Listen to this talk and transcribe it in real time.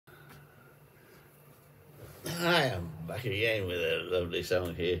Hi, I'm back again with a lovely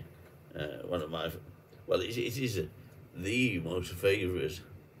song here. One of my, well, it is the most favourite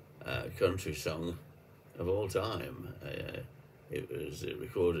country song of all time. It was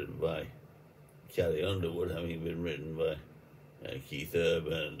recorded by Carrie Underwood, having been written by Keith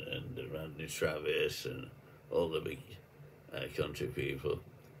Urban and Randy Travis and all the big country people,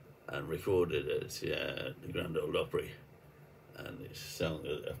 and recorded at the Grand Old Opry. And it's a song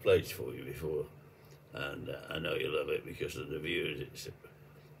that I've played for you before, and I know you love it because of the views. It's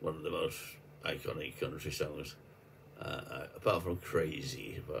one of the most iconic country songs, apart from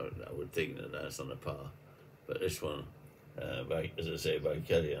Crazy, but I would think that that's on a par. But this one, as I say, by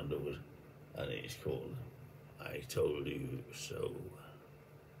Kelly Underwood, and it's called I Told You So.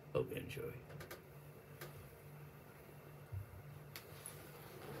 Hope you enjoy.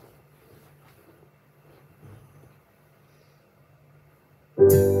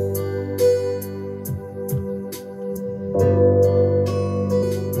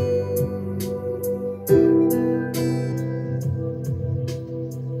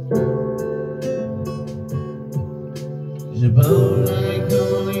 Suppose I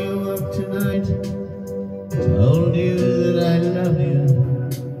call you up tonight, told you that I love you.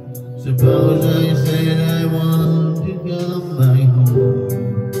 Suppose I said I want to come back home.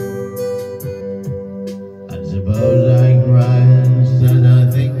 And suppose I cried and said I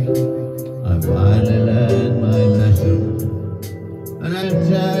think I finally learned my lesson, and I'm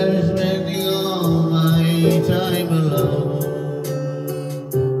tired of spending all my time alone.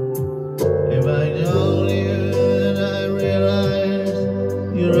 If I told you that I realized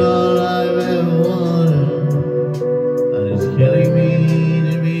you're all I've ever wanted, and it's killing me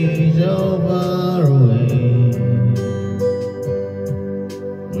to be so far away,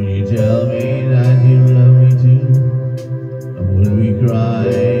 would you tell me that you love me too? Or would we cry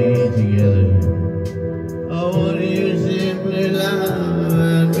together? Or would you simply laugh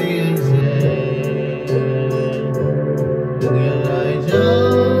at me and say, because I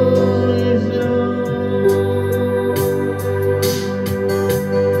told you so?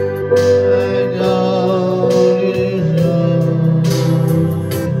 I told you so.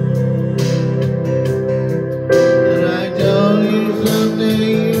 And I told you someday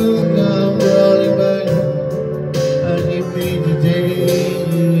you'll come rolling back, asking me to take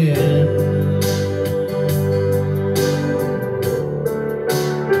you in.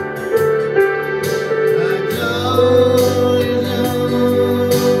 I told you so.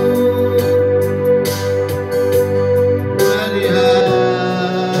 But you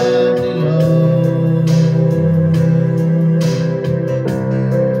had to go.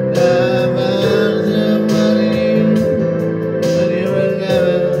 I found somebody new, and you will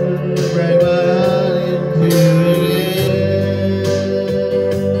never break my heart in two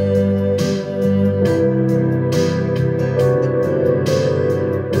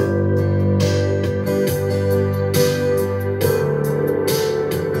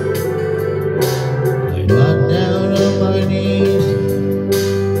I got down on my knees,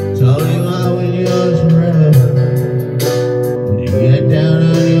 told him I was yours forever. Would you get down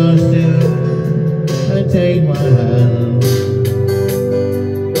on your stool and take my hand?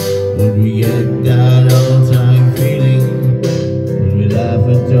 Would we get that old time feeling? Would we laugh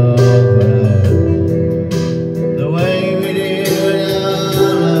and talk for hours? The way we did when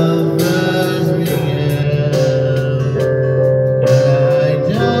our love first began. And I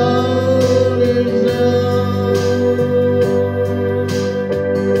told you so.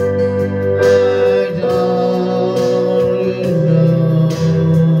 I told you so.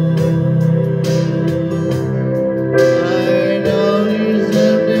 I told you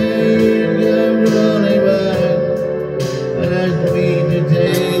someday you'd come rolling back and ask me to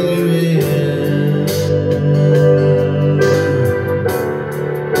take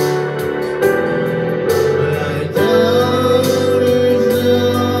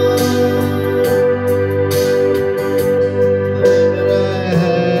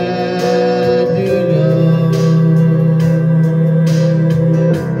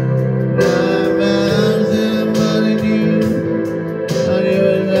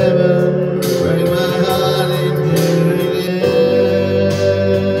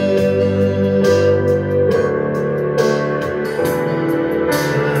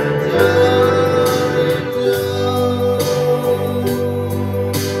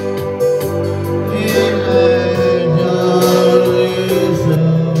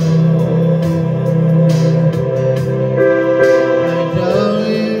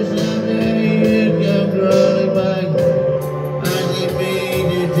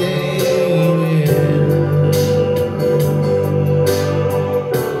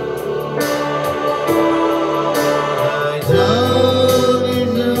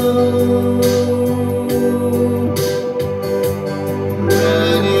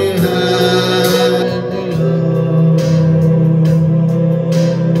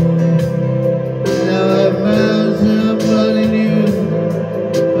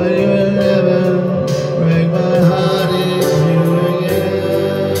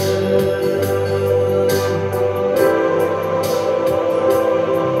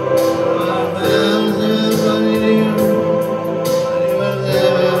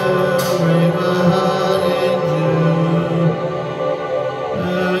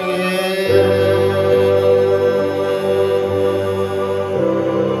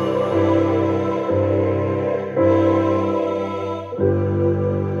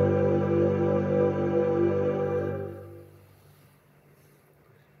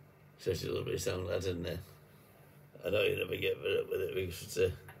song, that, and I know you never get fed up with it because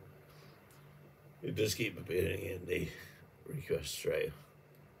it does keep appearing in the request trail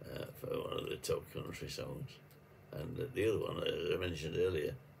for one of the top country songs. And the other one, as I mentioned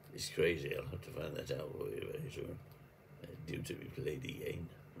earlier, is Crazy. I'll have to find that out for you very soon. Due to be played again.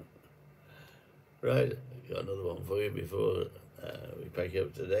 Right, I've got another one for you before we pack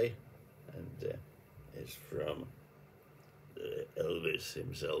up today. And it's from Elvis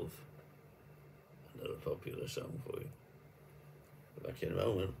himself. Another popular song for you. Back in a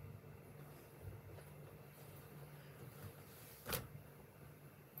moment.